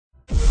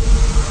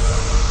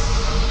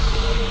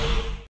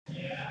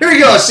Here we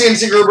go,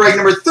 CNC group break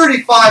number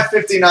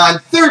 3559,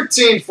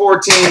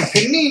 1314,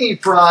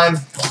 Panini Prime,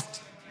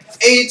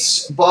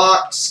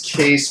 8-box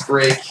case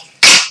break.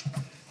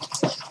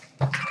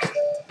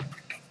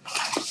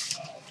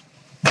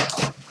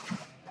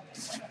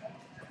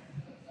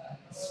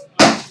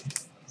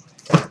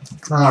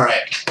 All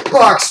right,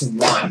 box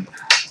 1.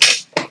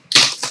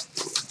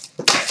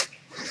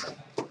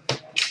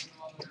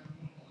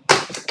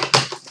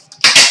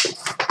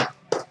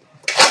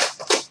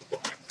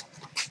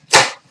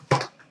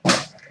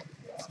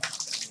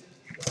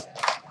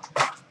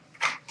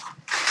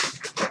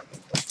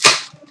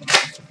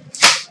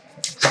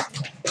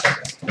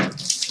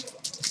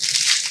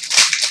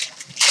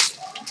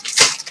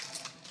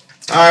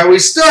 All right, we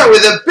start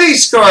with a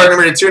base card,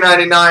 number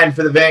 299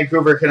 for the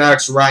Vancouver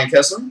Canucks, Ryan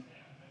Kesler.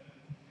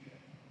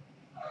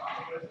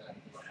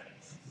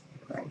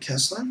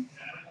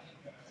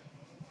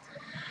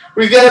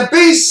 We've got a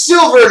base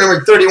silver,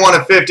 number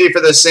 31/50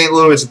 for the St.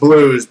 Louis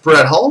Blues,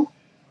 Brett Hull.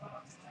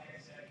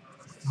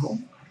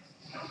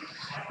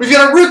 We've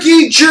got a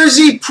rookie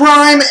jersey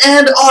prime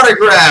and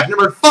autograph,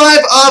 number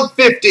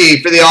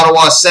 5/50 for the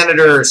Ottawa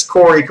Senators,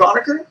 Corey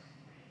Conacher.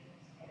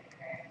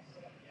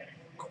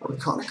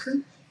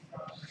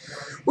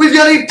 We've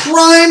got a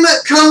prime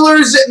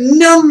colors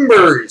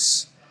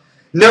numbers,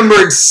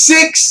 numbered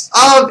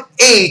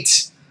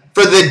 6/8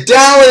 for the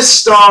Dallas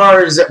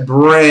Stars,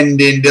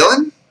 Brendan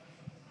Dillon.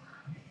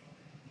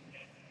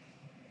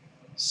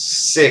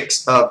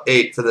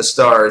 6/8 for the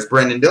Stars,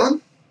 Brendan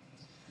Dillon.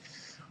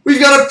 We've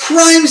got a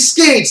prime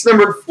skates,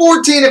 numbered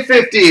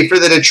 14/50 for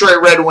the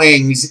Detroit Red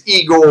Wings,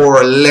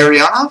 Igor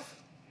Larionov.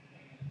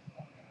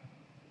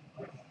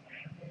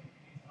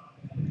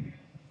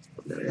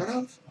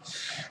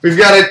 We've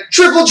got a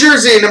triple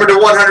jersey, number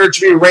 100,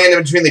 to be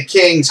random between the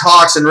Kings,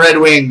 Hawks, and Red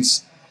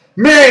Wings,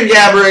 Marian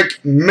Gaborik,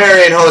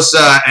 Marian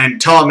Hossa, and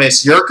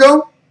Thomas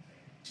Jurko.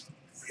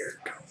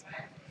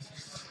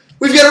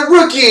 We've got a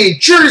rookie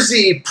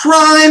jersey,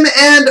 prime,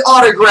 and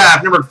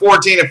autograph, number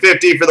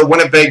 14/50 for the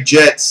Winnipeg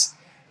Jets,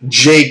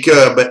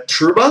 Jacob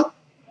Trouba.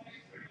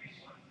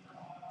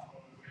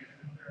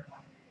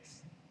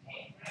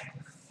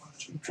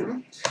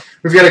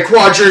 We've got a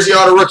quad jersey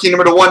auto rookie,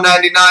 number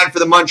 199 for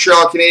the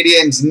Montreal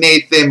Canadiens,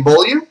 Nathan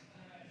Beaulieu.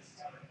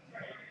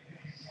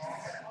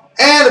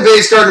 And a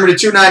base card, number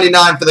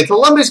 299 for the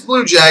Columbus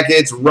Blue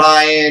Jackets,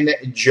 Ryan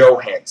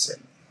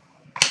Johansson.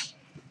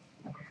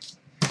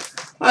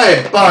 All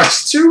right,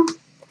 box 2.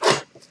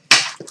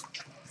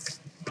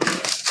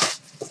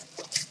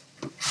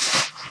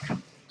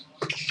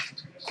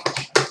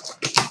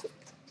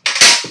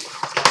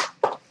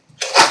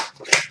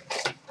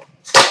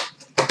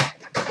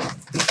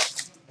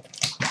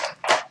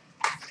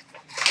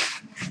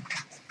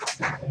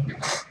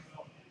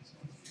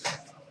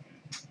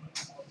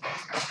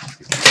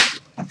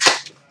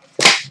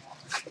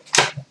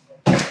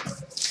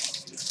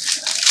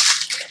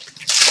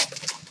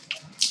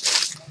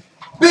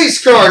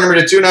 Base card,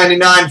 number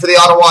 299 for the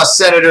Ottawa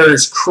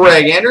Senators,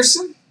 Craig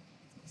Anderson.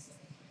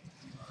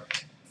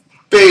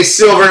 Base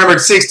silver, number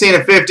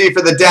 16/50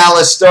 for the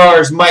Dallas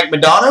Stars, Mike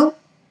Modano.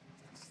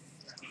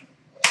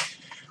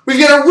 We've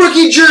got a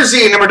rookie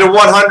jersey, number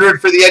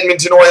 100 for the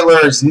Edmonton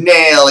Oilers,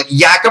 Nail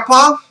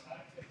Yakupov.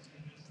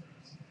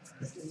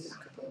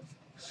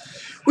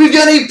 We've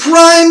got a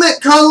prime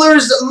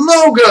colors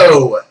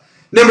logo,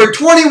 number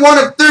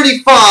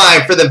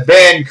 21/35 for the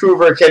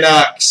Vancouver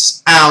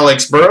Canucks,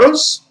 Alex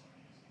Burrows.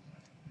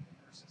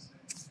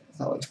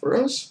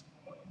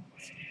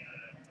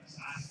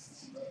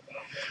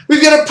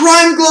 We've got a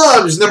prime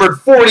gloves, number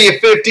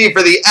 40/50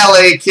 for the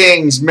LA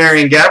Kings,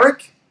 Marian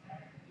Gaborik.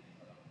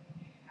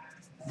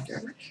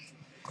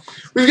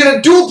 We've got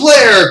a dual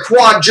player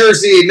quad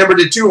jersey, number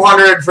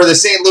 200 for the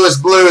St. Louis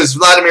Blues,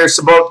 Vladimir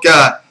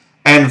Sobotka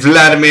and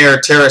Vladimir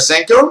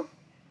Tarasenko.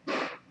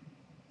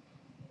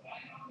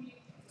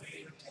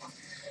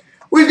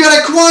 We've got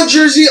a quad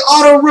jersey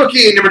auto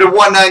rookie, number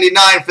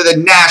 199 for the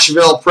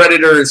Nashville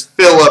Predators,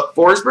 Philip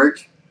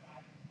Forsberg.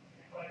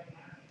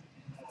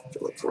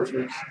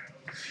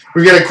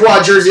 We've got a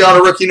quad jersey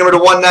auto rookie, number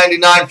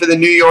 199 for the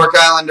New York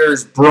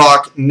Islanders,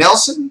 Brock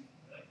Nelson.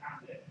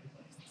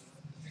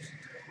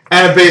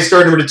 And a base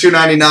card, number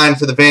 299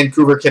 for the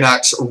Vancouver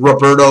Canucks,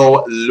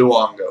 Roberto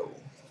Luongo.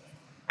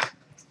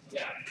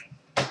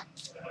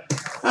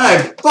 All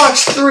right,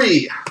 box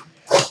 3.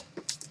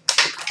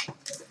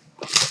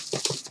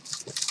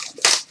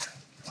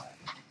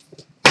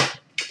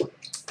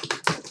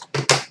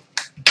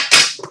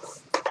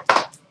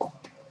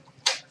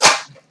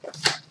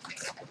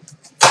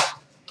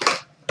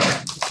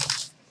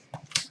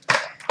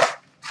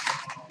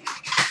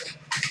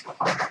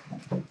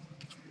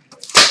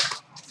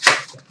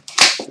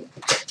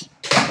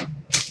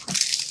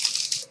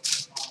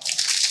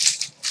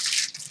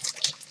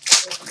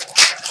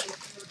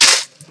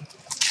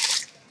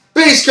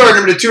 Base card,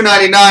 number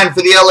 299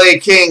 for the LA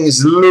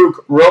Kings,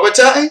 Luc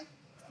Robitaille.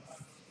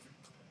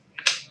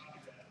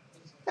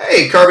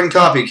 Hey, carbon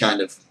copy,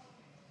 kind of.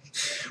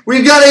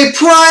 We've got a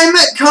Prime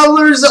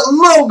Colors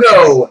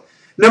logo,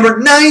 Number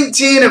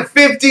 19 of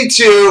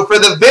 52 for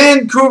the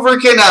Vancouver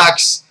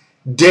Canucks,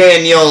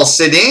 Daniel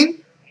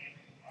Sedin.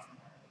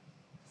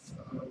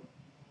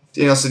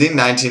 Daniel Sedin,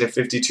 19 of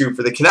 52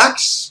 for the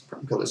Canucks.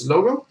 Prime Colors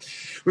logo.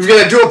 We've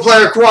got a dual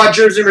player quad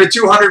jersey number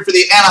 200 for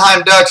the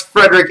Anaheim Ducks,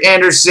 Frederik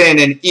Andersen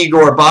and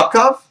Igor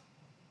Bobkov.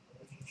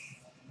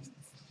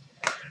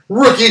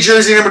 Rookie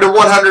jersey number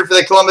 100 for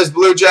the Columbus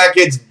Blue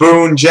Jackets,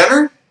 Boone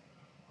Jenner.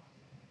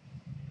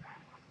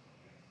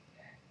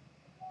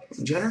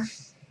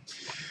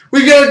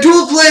 We've got a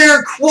dual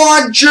player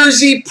quad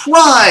jersey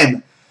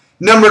prime,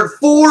 numbered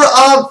 4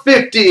 of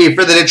 50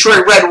 for the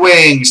Detroit Red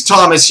Wings,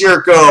 Thomas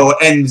Yurko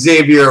and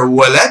Xavier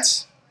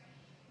Ouellet.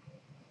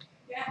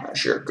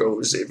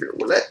 Yurko, Xavier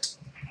Ouellet.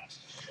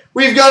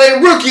 We've got a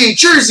rookie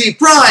jersey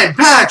prime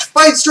patch,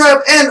 fight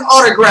stripe, and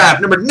autograph,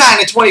 number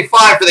 9 of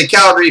 25 for the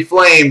Calgary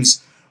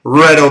Flames,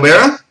 Red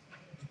O'Bara.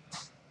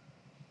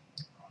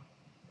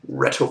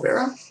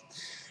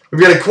 We've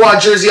got a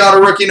quad jersey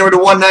auto rookie number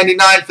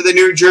 199 for the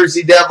New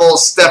Jersey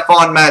Devils,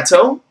 Stefan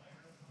Matteau.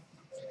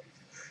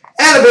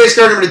 And a base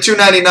card number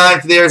 299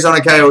 for the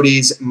Arizona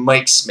Coyotes,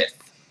 Mike Smith.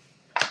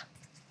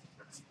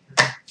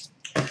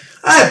 All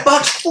right,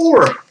 box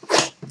 4.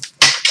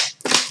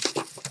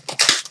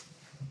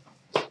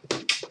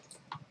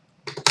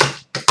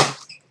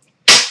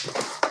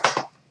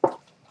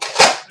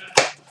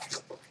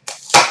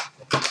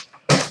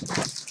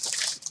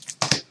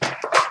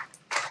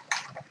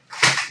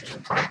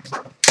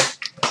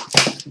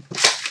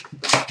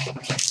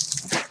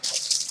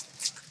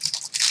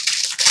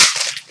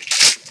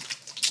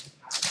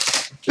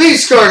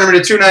 Base card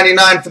number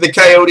 299 for the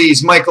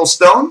Coyotes, Michael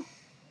Stone.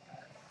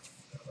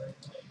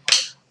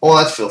 Oh,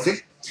 that's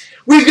filthy.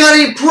 We've got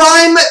a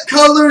Prime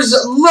Colors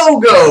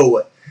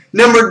logo,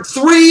 number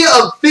 3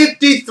 of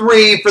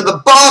 53 for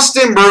the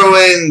Boston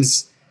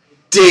Bruins,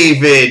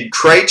 David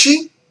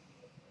Krejci.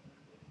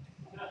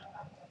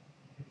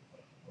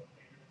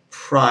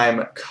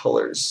 Prime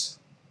Colors.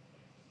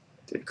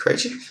 David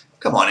Krejci.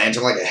 Come on, Ange,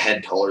 I'm like a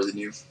head taller than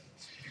you.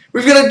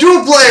 We've got a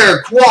dual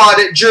player quad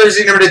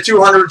jersey number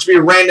 200, which will be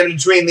random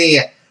between the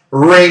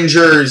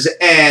Rangers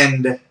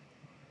and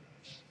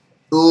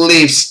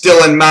Leafs,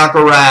 Dylan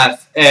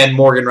McIlrath and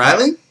Morgan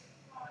Riley.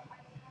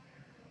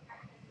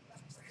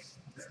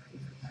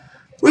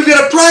 We've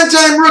got a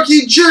primetime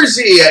rookie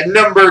jersey at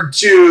number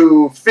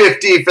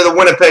 250 for the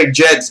Winnipeg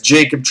Jets,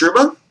 Jacob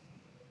Trouba.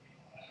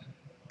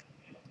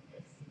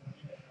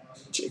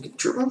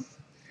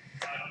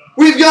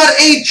 We've got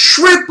a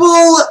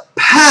triple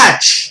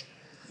patch,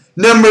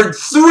 numbered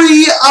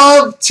 3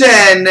 of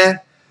 10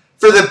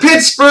 for the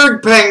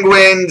Pittsburgh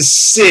Penguins,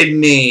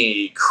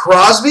 Sidney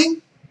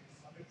Crosby.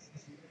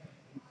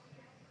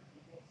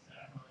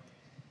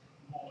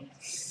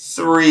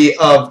 3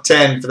 of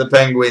 10 for the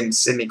Penguins,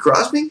 Sidney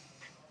Crosby.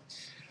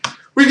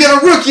 We've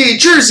got a rookie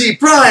jersey,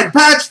 prime,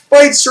 patch,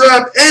 fight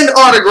strap, and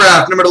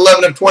autograph, numbered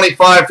 11 of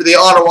 25 for the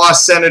Ottawa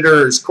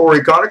Senators,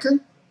 Corey Conacher.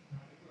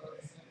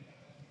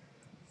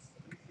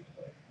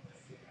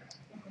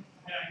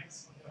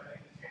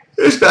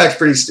 This pack's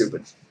pretty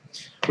stupid.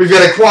 We've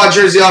got a quad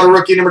jersey auto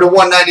rookie number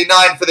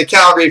 199 for the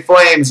Calgary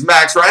Flames,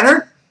 Max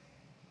Reinhart.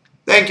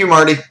 Thank you,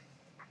 Marty.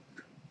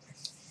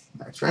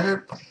 Max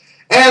Reinhart.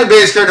 And a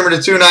base card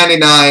number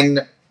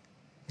 299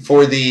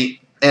 for the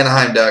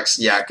Anaheim Ducks,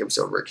 Jakob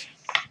Silfverberg.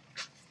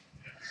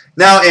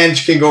 Now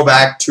Ange can go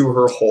back to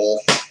her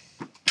hole.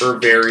 Her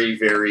very,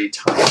 very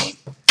tiny.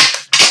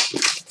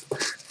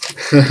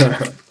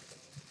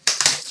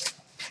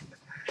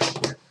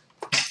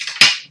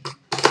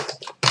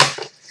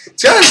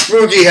 It's kind of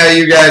spooky how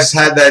you guys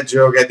had that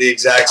joke at the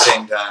exact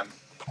same time.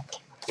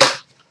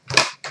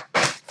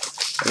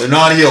 They're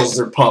not heels,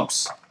 they're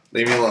pumps.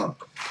 Leave me alone.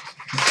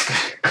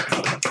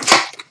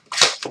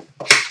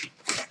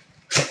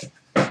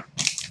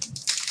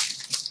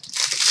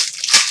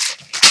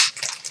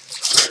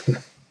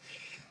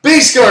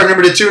 Base card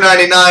number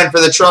 299 for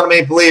the Toronto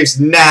Maple Leafs,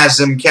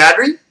 Nazem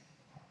Kadri.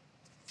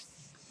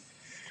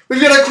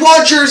 We've got a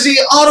quad jersey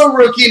auto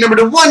rookie number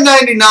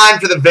 199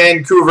 for the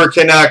Vancouver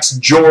Canucks,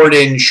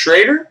 Jordan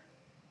Schrader.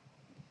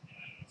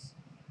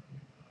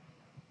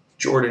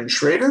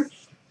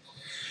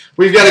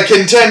 We've got a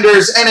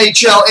Contenders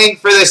NHL ink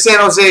for the San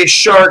Jose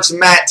Sharks,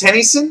 Matt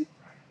Tennyson.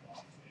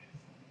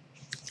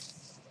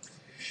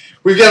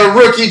 We've got a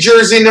rookie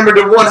jersey number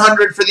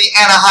 100 for the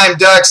Anaheim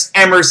Ducks,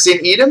 Emerson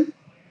Edom.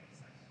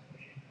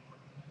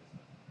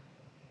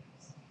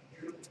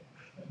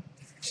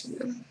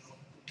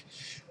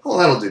 Oh,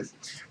 that'll do.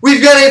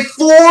 We've got a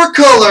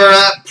 4-color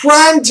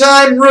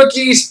primetime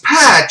rookies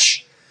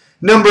patch,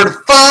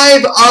 numbered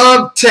 5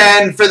 of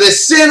 10 for the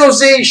San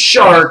Jose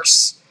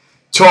Sharks,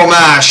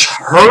 Tomas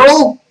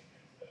Hertl.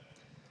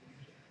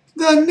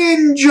 The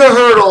Ninja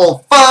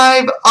Hertl,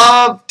 5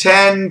 of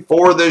 10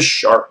 for the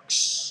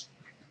Sharks.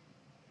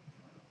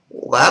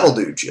 Well, that'll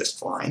do just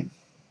fine.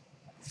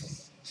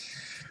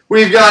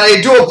 We've got a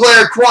dual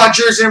player quad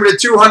jersey number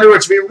 200,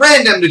 which will be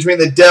random between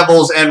the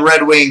Devils and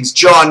Red Wings,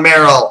 John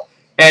Merrill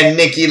and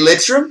Nicky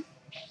Lidstrom.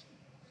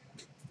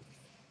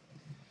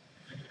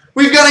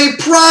 We've got a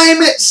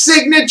Prime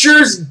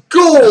Signatures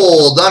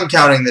Gold. I'm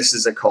counting this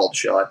as a called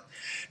shot.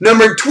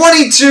 Number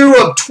 22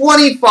 of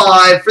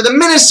 25 for the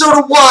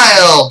Minnesota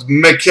Wild,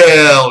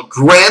 Mikael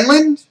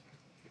Granlund.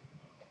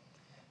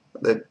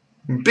 The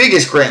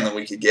biggest Granlund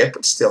we could get,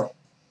 but still.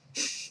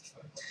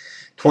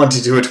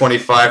 22 of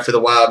 25 for the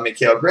Wild,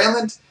 Mikael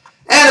Granlund.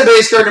 And a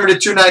base card number to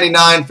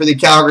 299 for the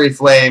Calgary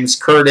Flames,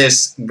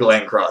 Curtis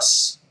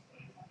Glencross.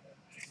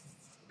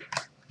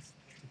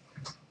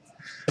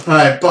 All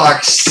right,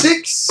 box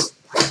 6.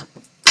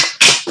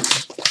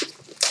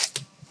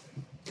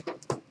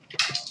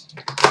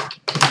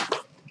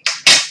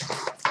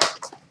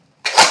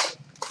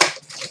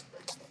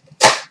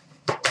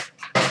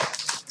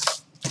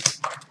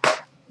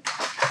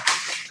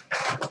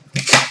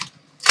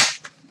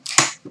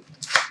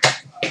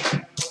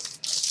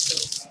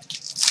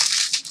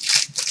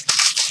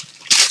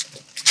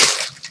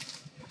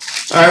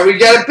 All right, we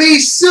got a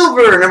base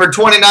silver, number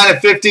 29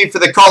 of 50 for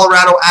the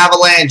Colorado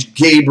Avalanche,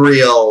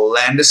 Gabriel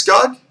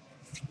Landeskog.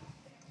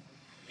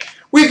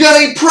 We've got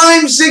a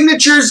Prime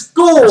Signatures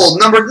Gold,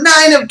 number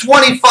 9 of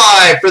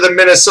 25 for the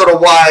Minnesota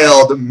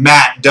Wild,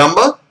 Matt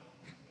Dumba.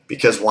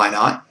 Because why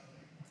not?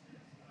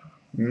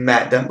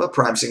 Matt Dumba,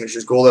 Prime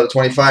Signatures Gold out of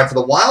 25 for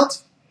the Wild.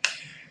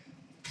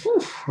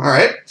 Whew, all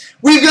right.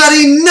 We've got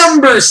a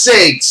number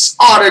 6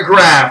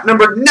 autograph,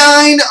 number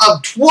 9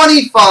 of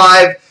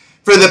 25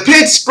 for the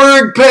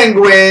Pittsburgh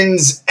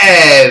Penguins,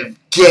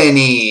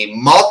 Evgeny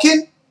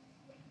Malkin.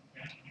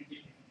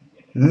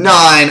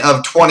 9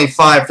 of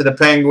 25 for the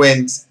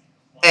Penguins,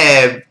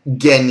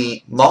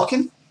 Evgeny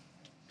Malkin.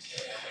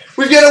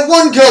 We've got a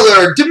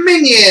one-color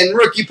Dominion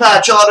rookie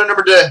patch auto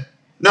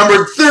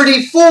number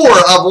 34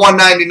 of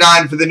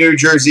 199 for the New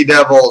Jersey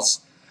Devils,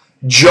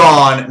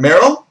 John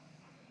Merrill.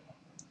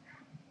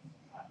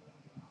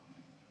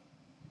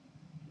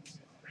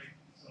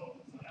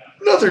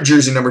 Another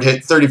jersey numbered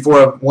hit, 34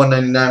 of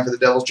 199 for the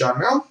Devils, John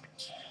Merrill.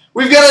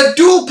 We've got a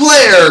dual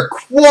player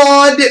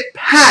quad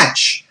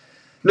patch,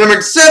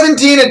 numbered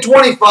 17 of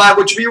 25,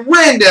 which will be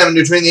random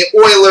between the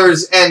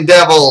Oilers and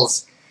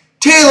Devils,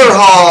 Taylor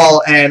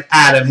Hall and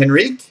Adam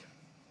Henrique.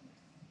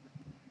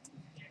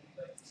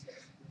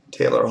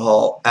 Taylor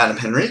Hall, Adam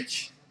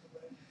Henrique.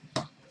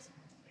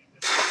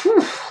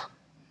 Whew.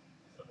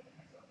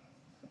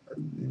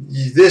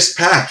 This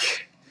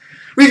pack.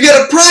 We've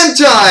got a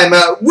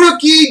primetime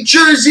rookie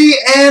jersey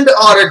and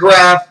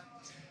autograph,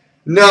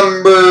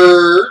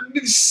 number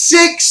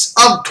 6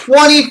 of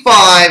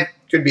 25.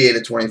 Could be 8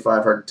 of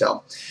 25, hard to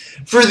tell.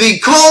 For the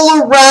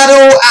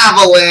Colorado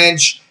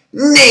Avalanche,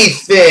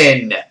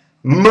 Nathan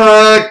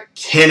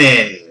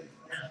McKinnon.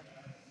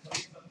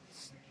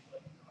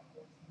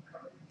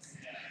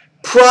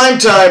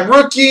 Primetime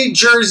rookie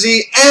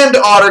jersey and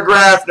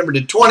autograph, number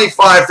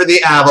 25 for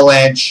the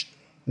Avalanche,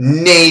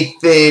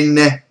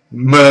 Nathan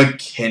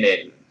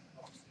McKinnon.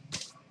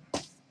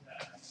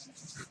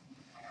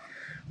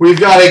 We've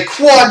got a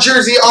quad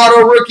jersey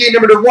auto rookie,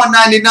 number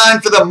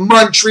 199 for the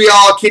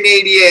Montreal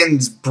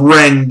Canadiens,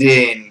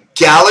 Brendan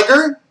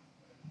Gallagher.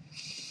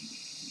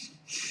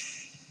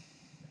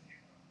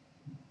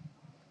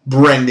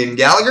 Brendan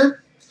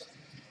Gallagher.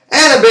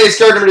 And a base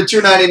card number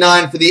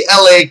 299 for the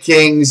LA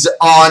Kings,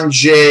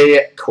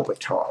 Anze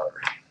Kopitar.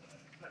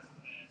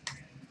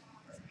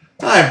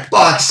 All right,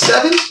 box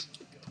 7.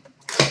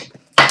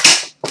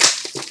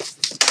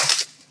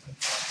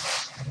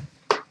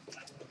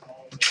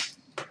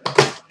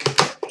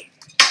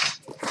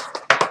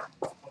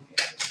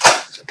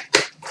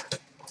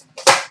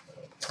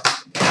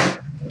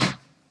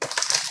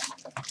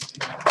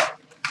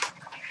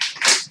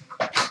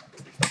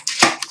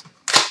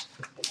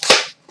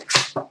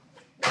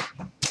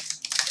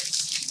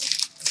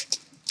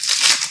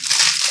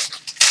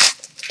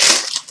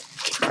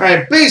 All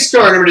right, base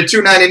card number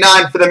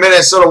 299 for the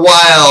Minnesota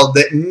Wild,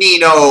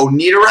 Nino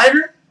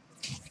Niederreiter.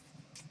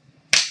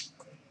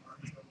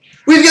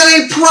 We've got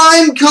a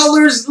Prime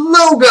Colors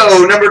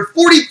logo, number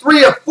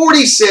 43 of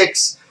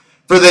 46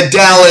 for the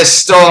Dallas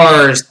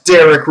Stars,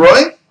 Derek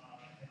Roy.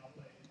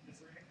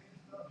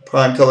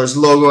 Prime Colors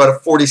logo out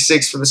of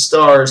 46 for the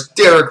Stars,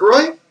 Derek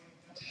Roy.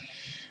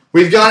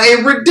 We've got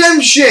a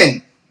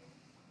redemption.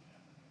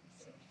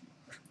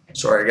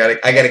 Sorry,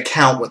 I gotta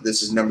count what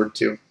this is numbered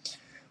to.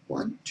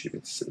 1,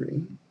 2,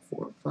 3,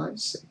 4, 5,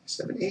 6,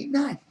 7, 8,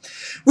 9.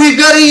 We've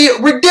got a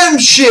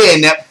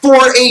redemption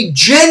for a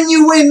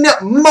genuine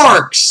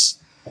Marks,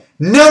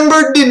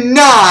 numbered to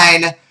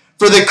 9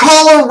 for the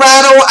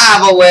Colorado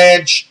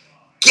Avalanche,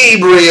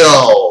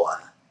 Gabriel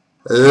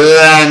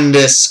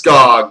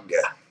Landeskog.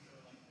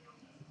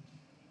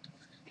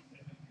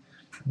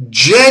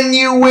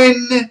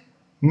 Genuine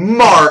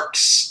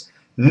Marks,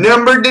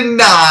 numbered to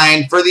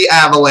 9 for the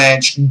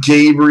Avalanche,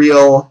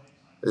 Gabriel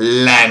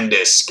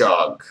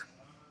Landeskog.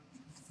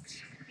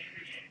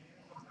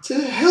 What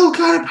the hell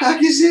kind of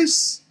pack is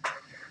this?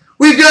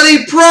 We've got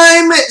a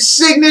Prime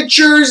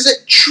Signatures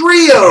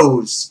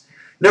Trios,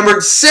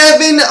 numbered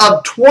 7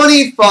 of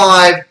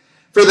 25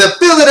 for the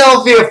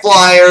Philadelphia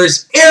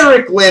Flyers,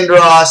 Eric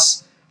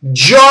Lindros,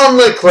 John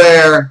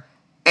LeClair,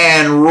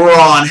 and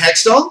Ron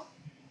Hextall.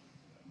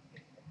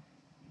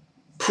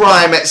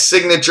 Prime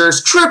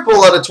Signatures,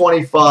 triple out of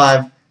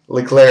 25,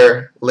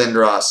 Leclerc,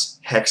 Lindros,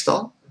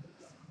 Hextall.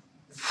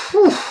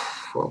 Whew.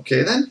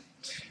 Okay then.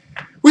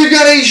 We've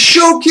got a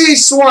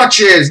Showcase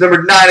Swatches,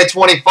 number 9 of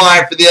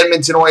 25 for the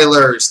Edmonton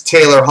Oilers,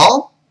 Taylor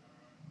Hall.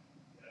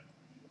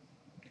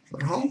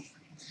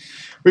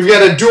 We've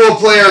got a dual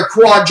player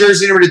quad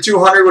jersey number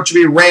 200, which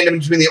will be random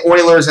between the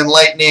Oilers and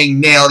Lightning,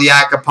 Nail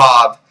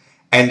Yakupov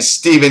and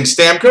Steven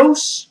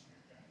Stamkos.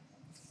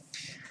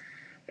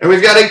 And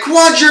we've got a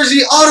quad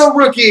jersey auto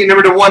rookie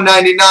number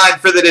 199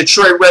 for the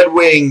Detroit Red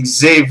Wings,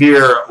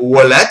 Xavier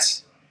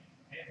Ouellet.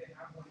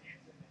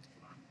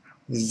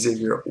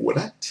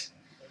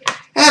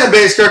 And a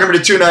base card number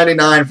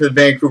 299 for the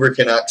Vancouver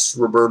Canucks,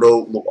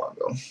 Roberto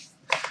Luongo.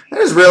 I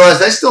just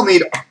realized I still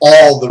need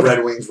all the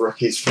Red Wings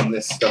rookies from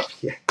this stuff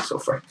here so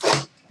far.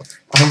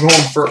 I'm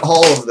going for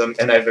all of them,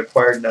 and I've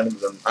acquired none of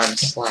them. I'm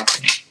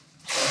slacking.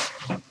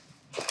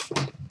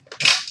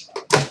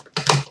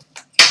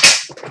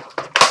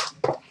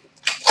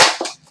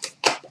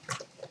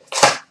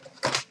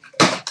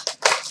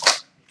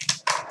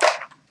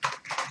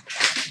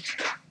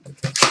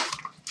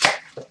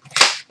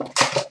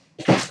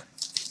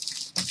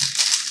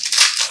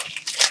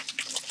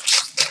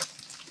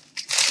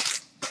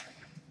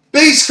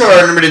 Base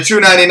card number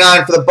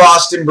 299 for the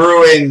Boston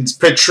Bruins,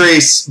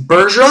 Patrice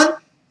Bergeron.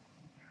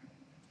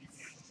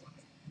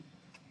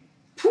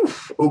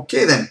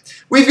 Okay then.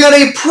 We've got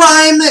a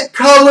Prime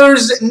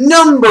Colors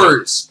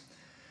Numbers.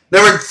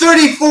 Number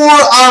 34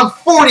 of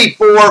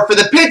 44 for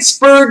the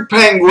Pittsburgh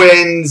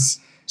Penguins,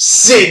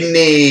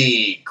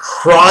 Sidney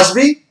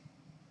Crosby.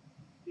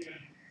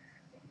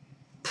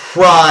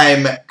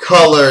 Prime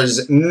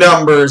Colors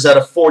Numbers out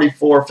of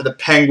 44 for the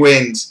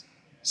Penguins,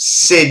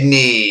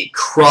 Sidney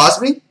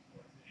Crosby.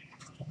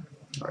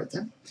 All right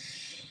then.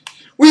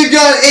 We've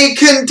got a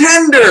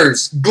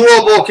Contenders,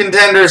 Global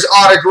Contenders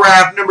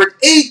autograph, number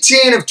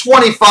 18 of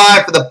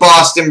 25 for the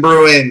Boston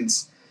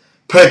Bruins,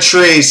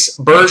 Patrice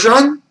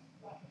Bergeron.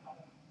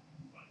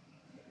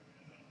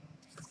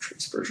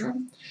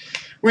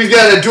 We've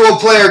got a dual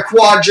player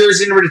quad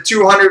jersey, number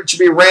 200, which will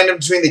be random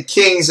between the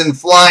Kings and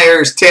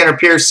Flyers, Tanner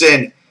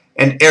Pearson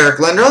and Eric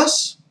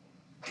Lindros.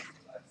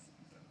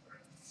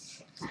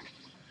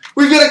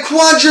 We've got a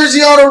quad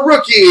jersey auto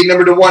rookie,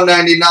 number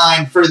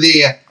 199 for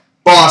the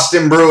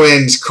Boston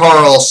Bruins,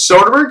 Carl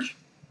Soderberg.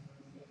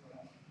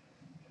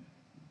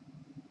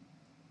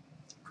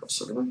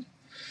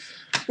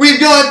 We've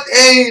got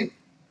a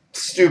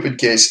stupid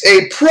case,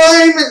 a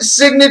Prime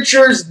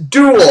Signatures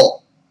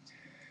duel,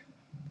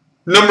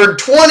 number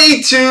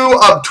 22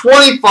 of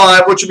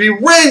 25, which will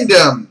be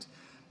randomed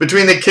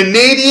between the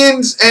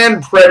Canadiens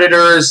and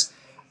Predators,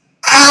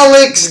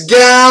 Alex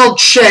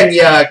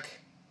Galchenyuk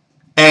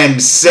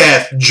and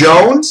Seth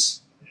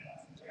Jones.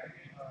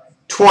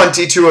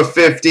 22 of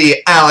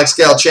 50, Alex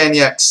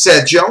Galchenyuk,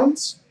 Seth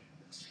Jones.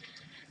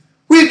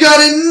 We've got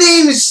a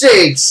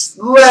Namesakes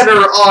letter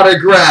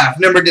autograph,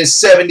 number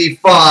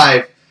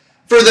 75,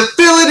 for the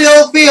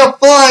Philadelphia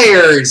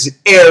Flyers,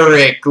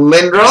 Eric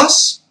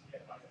Lindros.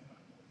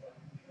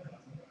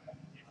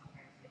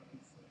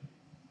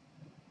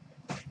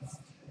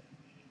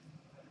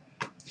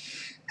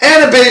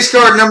 And a base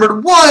card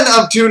numbered 1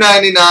 of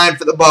 299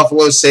 for the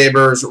Buffalo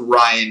Sabres,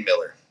 Ryan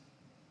Miller.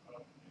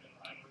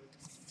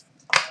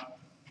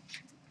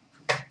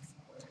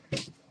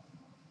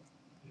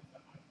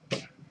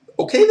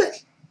 Okay then.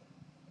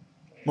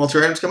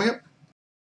 Multi-random's coming up.